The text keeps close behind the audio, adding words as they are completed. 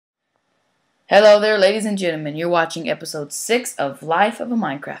Hello there, ladies and gentlemen. You're watching episode 6 of Life of a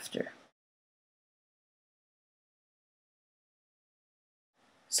Minecrafter.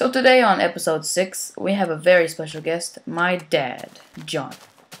 So today on episode 6, we have a very special guest, my dad, John.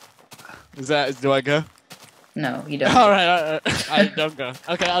 Do I go? No, you don't. Alright, I don't go.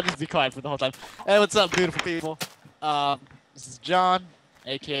 Okay, I'll just be quiet for the whole time. Hey, what's up, beautiful people? This is John,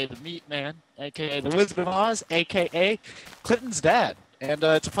 aka the Meat Man, aka the Wizard of Oz, aka Clinton's dad. And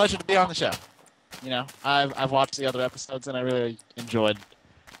it's a pleasure to be on the show. You know, I've watched the other episodes and I really enjoyed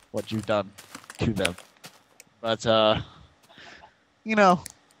what you've done to them. But, you know,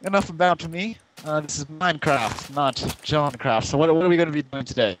 enough about me. This is Minecraft, not Johncraft. So what are we going to be doing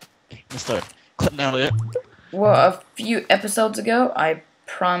today, Mr. Clinton Elliott? Well, a few episodes ago, I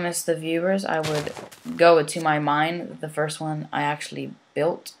promised the viewers I would go to my mine, the first one I actually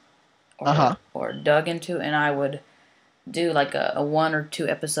built or dug into, and I would do like a 1 or 2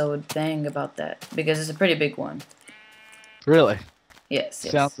 episode thing about that, because it's a pretty big one. Really? Yes.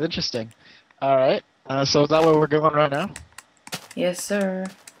 Sounds interesting. Alright, so is that where we're going right now? Yes, sir.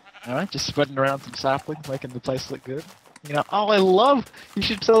 Alright, just spreading around some saplings, making the place look good. You know, oh, I love, you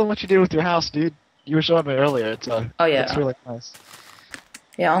should tell them what you did with your house, dude. You were showing me earlier, it's it's really nice.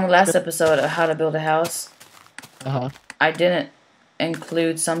 Yeah, on the last episode of How to Build a House, I didn't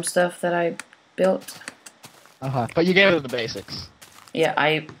include some stuff that I built. But you gave them the basics. Yeah,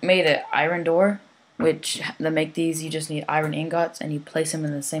 I made an iron door, which to make these you just need iron ingots, and you place them in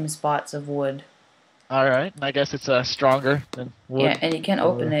the same spots of wood. Alright, I guess it's stronger than wood. Yeah, and you can't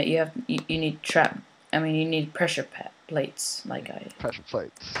open it. You need you need pressure plates, Pressure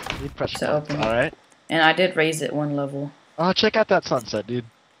plates. You need pressure to plates. open it. Alright. And I did raise it 1 level. Oh, check out that sunset, dude.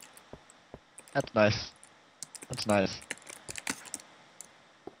 That's nice. That's nice.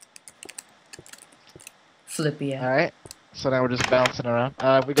 Flippy out. Alright, so now we're just bouncing around.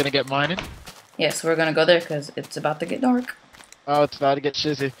 We're gonna get mining? Yes, we're gonna go there because it's about to get dark. Oh, it's about to get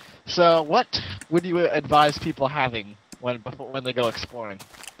shizzy. So, what would you advise people having when they go exploring?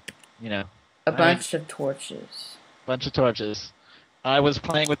 You know, A bunch of torches. Bunch of torches. I was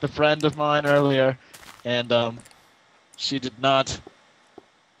playing with a friend of mine earlier, and she did not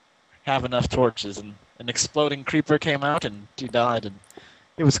have enough torches, and an exploding creeper came out, and she died, and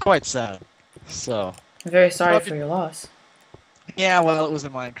it was quite sad. So. I'm very sorry for your loss. Yeah, well, it was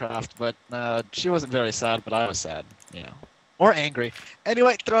in Minecraft, but she wasn't very sad, but I was sad, you know. Or angry.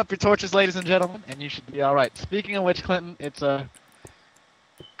 Anyway, throw up your torches, ladies and gentlemen, and you should be alright. Speaking of which, Clinton, it's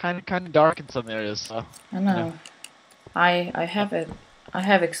kind of dark in some areas, so. I know. I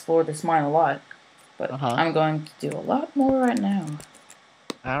have explored this mine a lot, but I'm going to do a lot more right now.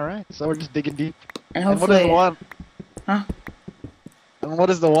 Alright, so we're just digging deep. And hopefully... And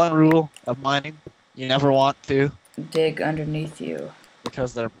what is the one rule of mining? You never want to dig underneath you,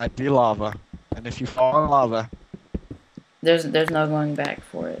 because there might be lava, and if you fall in lava, there's no going back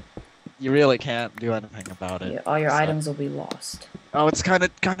for it. You really can't do anything about it. Yeah, all your items will be lost. Oh, it's kind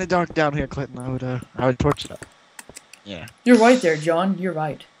of dark down here, Clinton. I would torch it up. Yeah. You're right there, John. You're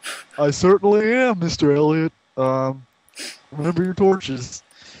right. I certainly am, Mr. Elliott. Remember your torches.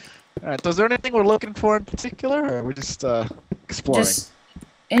 All right. So is there anything we're looking for in particular, or are we just exploring? Just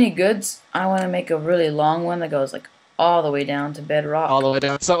any goods. I want to make a really long one that goes like all the way down to bedrock. All the way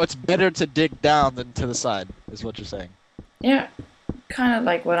down. So it's better to dig down than to the side, is what you're saying. Yeah, kind of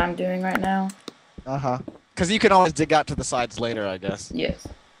like what I'm doing right now. Because you can always dig out to the sides later, I guess. Yes.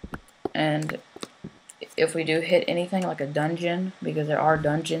 And if we do hit anything like a dungeon, because there are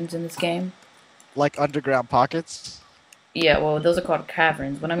dungeons in this game. Like underground pockets? Yeah, well, those are called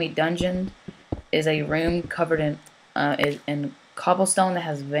caverns. When I mean dungeon, is a room covered in cobblestone that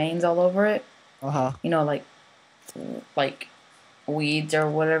has veins all over it. You know, like weeds or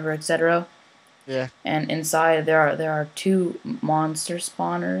whatever, etc. Yeah. And inside there are 2 monster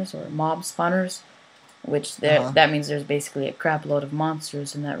spawners or mob spawners, which that means there's basically a crap load of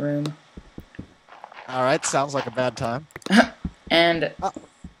monsters in that room. Alright, sounds like a bad time. And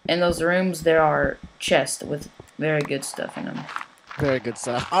in those rooms there are chests with very good stuff in them. Very good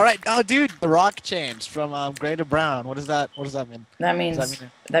stuff. Alright, oh dude, the rock changed from gray to brown. What does that mean? That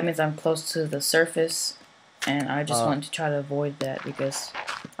means I'm close to the surface, and I just want to try to avoid that because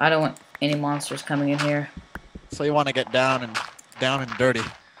I don't want any monsters coming in here. So you want to get down and dirty.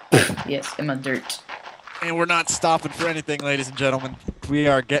 Yes, in my dirt. And we're not stopping for anything, ladies and gentlemen. We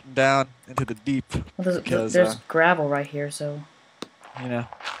are getting down into the deep. Well, there's gravel right here, so. You know.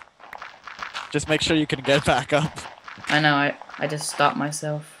 Just make sure you can get back up. I know, I just stopped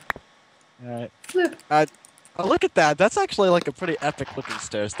myself. Alright. Flip. Oh, look at that. That's actually like a pretty epic looking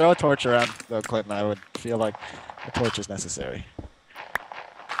stairs. Throw a torch around, though, Clinton. I would feel like a torch is necessary.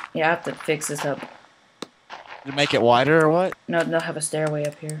 Yeah, I have to fix this up. To make it wider or what? No, they'll have a stairway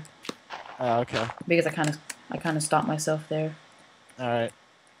up here. Oh, okay. Because I kind of stopped myself there. All right.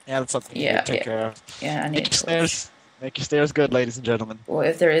 Yeah, that's something you need to take care of. Yeah, I need Make your stairs. Make your stairs good, ladies and gentlemen. Well,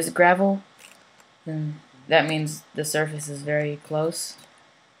 if there is gravel, then that means the surface is very close.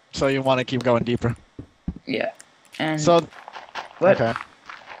 So you want to keep going deeper. Yeah. And so what? Okay.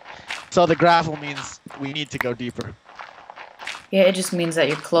 So the gravel means we need to go deeper. Yeah, it just means that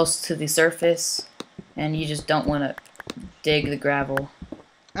you're close to the surface, and you just don't want to dig the gravel.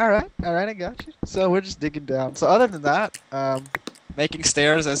 All right, I got you. So we're just digging down. So other than that, making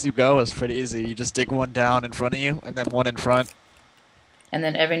stairs as you go is pretty easy. You just dig one down in front of you, and then one in front. And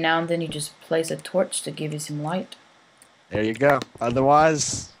then every now and then you just place a torch to give you some light. There you go.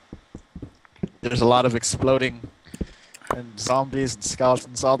 Otherwise, there's a lot of exploding and zombies and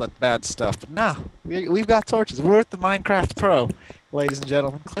skeletons, all that bad stuff. But no, we've got torches. We're the Minecraft Pro, ladies and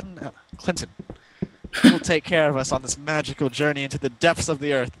gentlemen. Clinton will take care of us on this magical journey into the depths of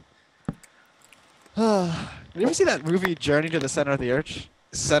the earth. Did you ever see that movie Journey to the Center of the Earth?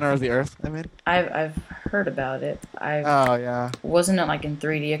 Center of the Earth, I mean. I've heard about it. Oh yeah. Wasn't it like in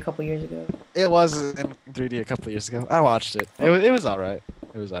 3D a couple years ago? It was in 3D a couple years ago. I watched it. It was alright.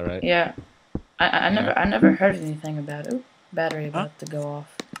 It was alright. Yeah. I never heard anything about it. Ooh, battery about to go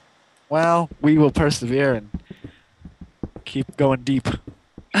off. Well, we will persevere and keep going deep.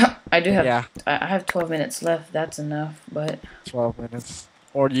 I do have. Yeah. I have 12 minutes left. That's enough, but. 12 minutes.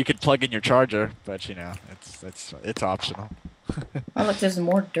 Or you could plug in your charger, but you know, it's optional. Oh look, there's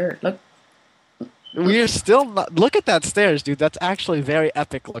more dirt. Look. We're still not. Look at that stairs, dude. That's actually very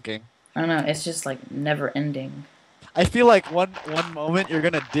epic looking. I don't know. It's just like never ending. I feel like one moment you're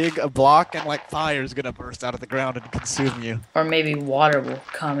gonna dig a block and like fire's gonna burst out of the ground and consume you. Or maybe water will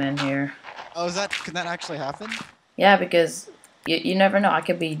come in here. Oh, can that actually happen? Yeah, because you never know. I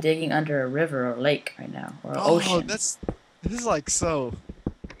could be digging under a river or lake right now, or an ocean. This is like so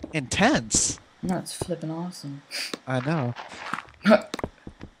intense. No, it's flipping awesome. I know.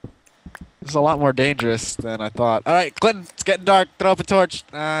 It's a lot more dangerous than I thought. All right, Clinton, it's getting dark. Throw up a torch.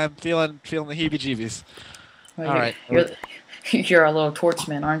 I'm feeling the heebie-jeebies. Well, all right. You're a little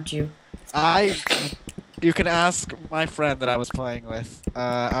torchman, aren't you? You can ask my friend that I was playing with.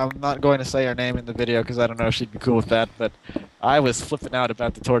 I'm not going to say her name in the video because I don't know if she'd be cool with that, but I was flipping out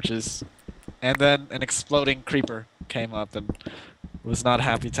about the torches. And then an exploding creeper came up and it was not a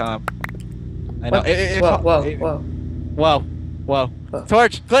happy time. I know. Whoa.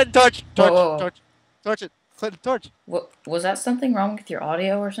 Torch! Clinton, torch! Torch it! Clinton, torch! What, was that something wrong with your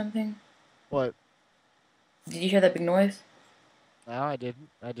audio or something? What? Did you hear that big noise? No, I didn't.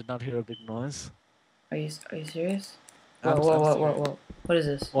 I did not hear a big noise. Are you serious? Whoa. What is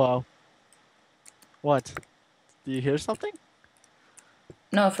this? Whoa. What? Do you hear something?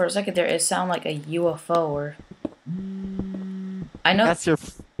 No, for a second there it sounded like a UFO or... I know... That's your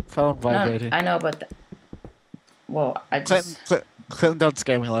phone vibrating. No, I know, but... Well, I just... Clinton, don't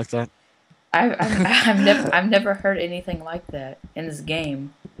scare me like that. I've never heard anything like that in this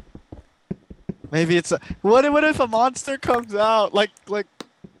game. Maybe it's a... What if a monster comes out? Like,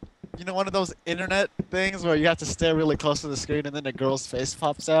 you know, one of those internet things where you have to stare really close to the screen and then a girl's face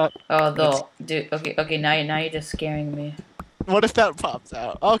pops out? Oh, dude, okay, now you're just scaring me. What if that pops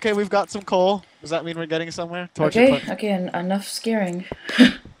out? Okay, we've got some coal. Does that mean we're getting somewhere? Okay, enough scaring.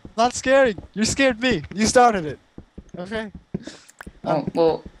 Not scaring. You scared me. You started it. Okay.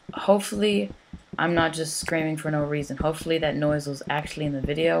 Well, hopefully I'm not just screaming for no reason. Hopefully that noise was actually in the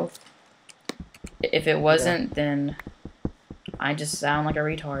video. If it wasn't, then I just sound like a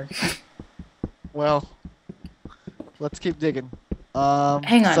retard. Well, let's keep digging.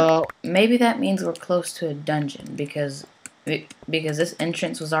 Hang on. So maybe that means we're close to a dungeon because this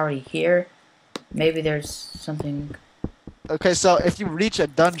entrance was already here. Maybe there's something. Okay, so if you reach a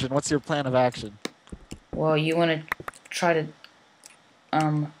dungeon, what's your plan of action? Well, you want to try to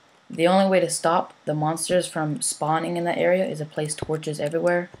the only way to stop the monsters from spawning in that area is to place torches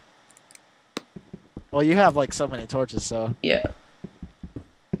everywhere. Well, you have like so many torches, so. Yeah.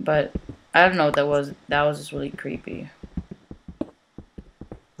 But I don't know what that was. That was just really creepy.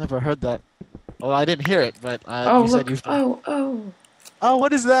 Never heard that. Well, I didn't hear it, but oh, you look. said you've. Oh,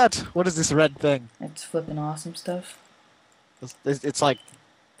 what is that? What is this red thing? It's flipping awesome stuff. It's like,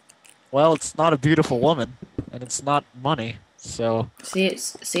 well, it's not a beautiful woman, and it's not money, so. See it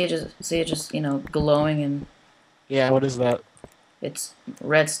just you know glowing and. Yeah, what is that? It's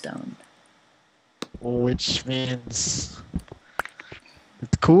redstone. Which means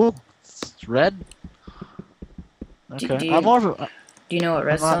it's cool. It's red. Okay. Do you know what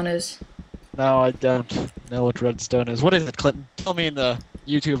redstone is? No, I don't know what redstone is. What is it, Clinton? Tell me in the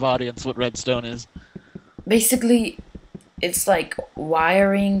YouTube audience what redstone is. Basically, it's like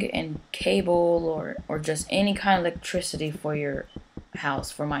wiring and cable or just any kind of electricity for your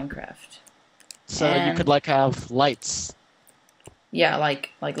house for Minecraft. So you could like have lights. Yeah,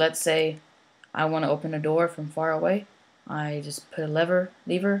 like let's say I want to open a door from far away. I just put a lever,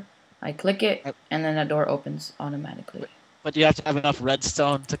 I click it, and then the door opens automatically. But you have to have enough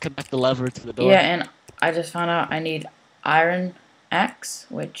redstone to connect the lever to the door. Yeah, and I just found out I need iron axe,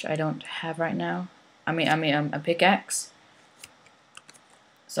 which I don't have right now. I mean a pickaxe.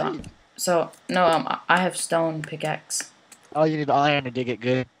 So no, I have stone pickaxe. Oh, you need iron to dig it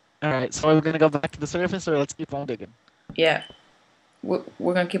good. All right, so are we gonna go back to the surface, or let's keep on digging? Yeah, we're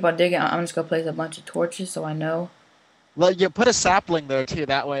gonna keep on digging. I'm just gonna place a bunch of torches so I know. Well, you put a sapling there too.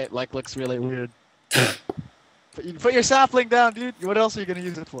 That way, it like looks really weird. Put your sapling down, dude. What else are you gonna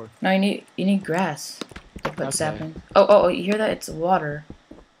use it for? No, you need grass to put sapling. Oh, you hear that? It's water.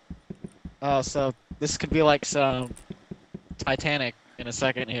 Oh, so this could be like some Titanic in a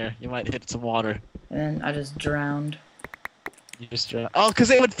second here. You might hit some water. And then I just drowned. You just drowned. Oh, because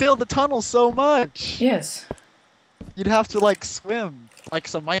it would fill the tunnel so much. Yes. You'd have to like swim like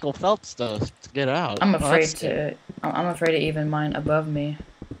some Michael Phelps stuff to get out. I'm afraid to. I'm afraid to even mine above me.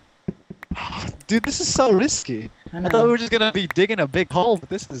 Dude, this is so risky. I thought we were just gonna be digging a big hole, but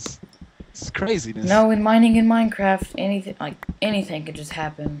this is craziness. No, in mining in Minecraft, anything could just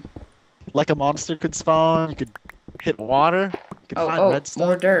happen. Like a monster could spawn. You could hit water. You could find redstone.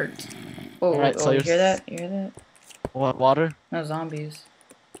 More dirt. Oh, right, so you hear that? You hear that? What, water? No, zombies.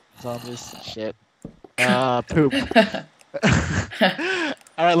 Zombies. Shit. Poop.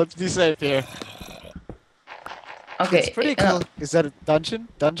 Alright, let's be safe here. Okay. It's pretty cool. No. Is that a dungeon?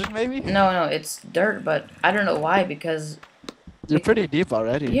 Dungeon, maybe? No, it's dirt, but I don't know why, because... You're pretty deep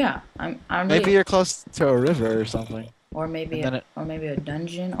already. Yeah, I'm maybe really... you're close to a river or something. Or maybe a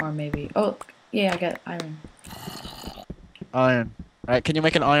dungeon, or maybe... Oh, yeah, I got iron. Iron. Alright, can you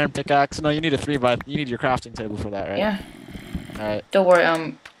make an iron pickaxe? No, you need you need your crafting table for that, right? Yeah. Alright. Don't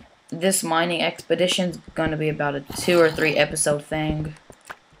worry, this mining expedition's gonna be about a 2 or 3 episode thing.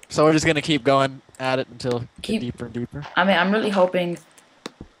 So we're just gonna keep going at it until it gets deeper and deeper? I mean, I'm really hoping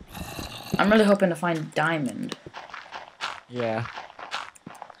to find diamond. Yeah.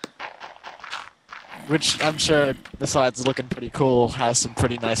 Which I'm sure, besides looking pretty cool, has some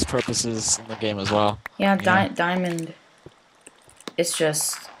pretty nice purposes in the game as well. Yeah, diamond. It's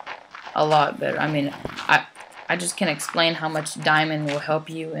just a lot better. I mean, I just can't explain how much diamond will help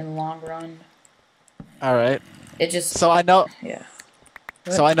you in the long run. All right. It just. So I know. Yeah.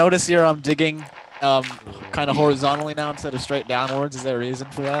 So I notice you're digging kind of horizontally now instead of straight downwards. Is there a reason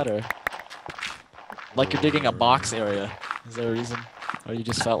for that, or like you're digging a box area? Is there a reason, or you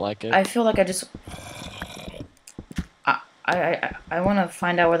just felt like it? I feel like I just. I want to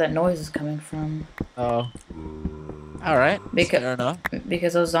find out where that noise is coming from. Oh. All right. Fair enough.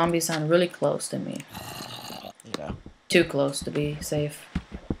 Because those zombies sound really close to me. Yeah. Too close to be safe.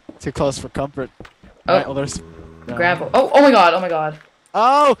 Too close for comfort. Oh. Right, well, there's gravel. Oh my god! Oh my god!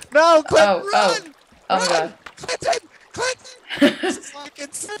 Oh no! Clinton, run! Oh my god! Clinton! This is like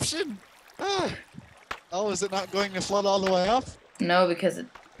Inception. Oh, is it not going to flood all the way up? No, because it.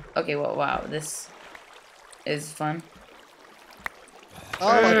 Okay, well, wow, this is fun. Oh,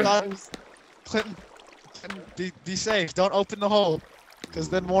 I thought it was Clinton. Be safe. Don't open the hole, because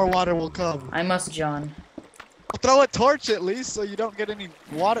then more water will come. I must, John. Throw a torch at least, so you don't get any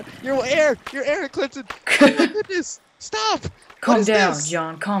water. Your air, Clinton. Oh my goodness! Stop! Calm down,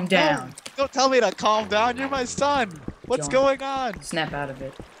 John. Calm down. No, don't tell me to calm down. You're my son. What's going on? Snap out of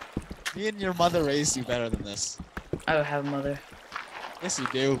it. Me and your mother raised you better than this. I don't have a mother. Yes, you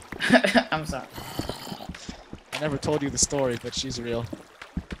do. I'm sorry. I never told you the story, but she's real.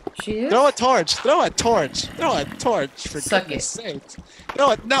 She is? Throw a torch! Throw a torch! Throw a torch, for goodness sake.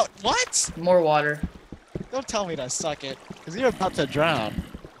 Throw it. No, what? More water. Don't tell me to suck it, because you're about to drown.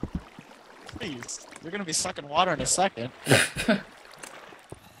 Please. You're going to be sucking water in a second.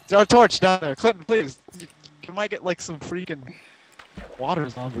 Throw a torch down there. Clinton, please. You might get like some freaking water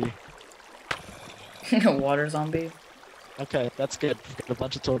zombie. Water zombie? Okay, that's good. Got a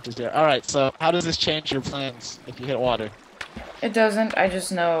bunch of torches there. Alright, so how does this change your plans if you hit water? It doesn't. I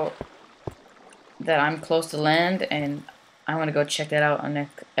just know that I'm close to land, and I want to go check that out on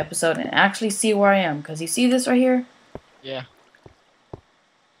next episode and actually see where I am. Because you see this right here? Yeah.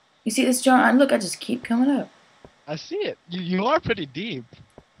 You see this, John? Look, I just keep coming up. I see it. You are pretty deep.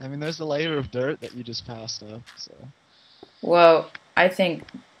 I mean, there's a layer of dirt that you just passed up, so... Well, I think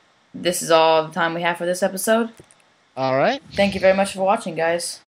this is all the time we have for this episode. Alright. Thank you very much for watching, guys.